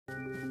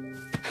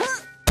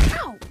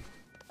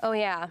Oh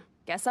yeah,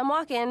 guess I'm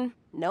walking.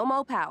 No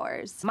mo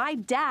powers. My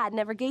dad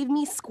never gave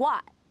me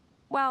squat.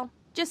 Well,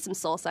 just some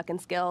soul-sucking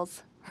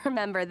skills.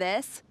 Remember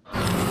this?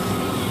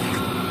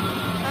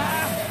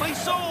 Ah, my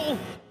soul!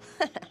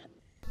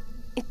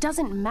 It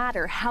doesn't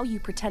matter how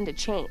you pretend to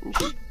change.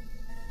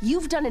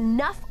 You've done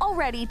enough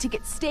already to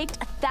get staked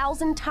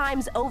 1,000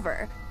 times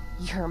over.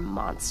 You're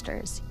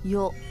monsters.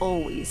 You'll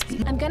always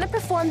be. I'm gonna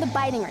perform the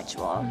biting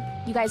ritual.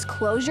 You guys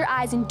close your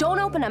eyes and don't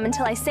open them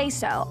until I say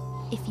so.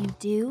 If you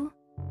do,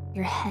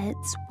 your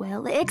heads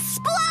will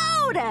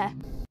explode!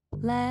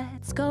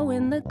 Let's go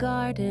in the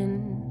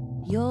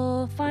garden.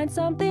 You'll find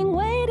something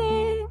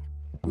waiting.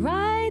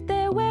 Right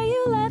there where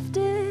you left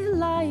it,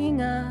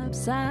 lying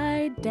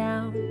upside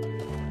down.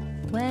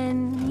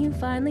 When you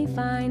finally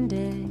find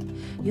it,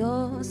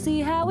 you'll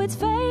see how it's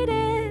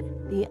faded.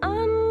 The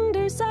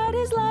underside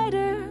is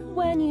lighter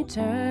when you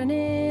turn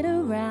it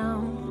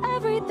around.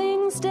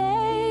 Everything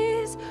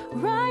stays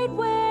right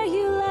where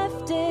you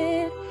left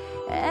it.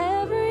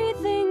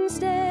 Everything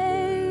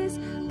stays,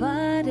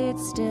 but it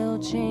still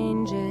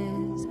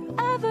changes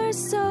ever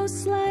so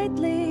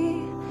slightly.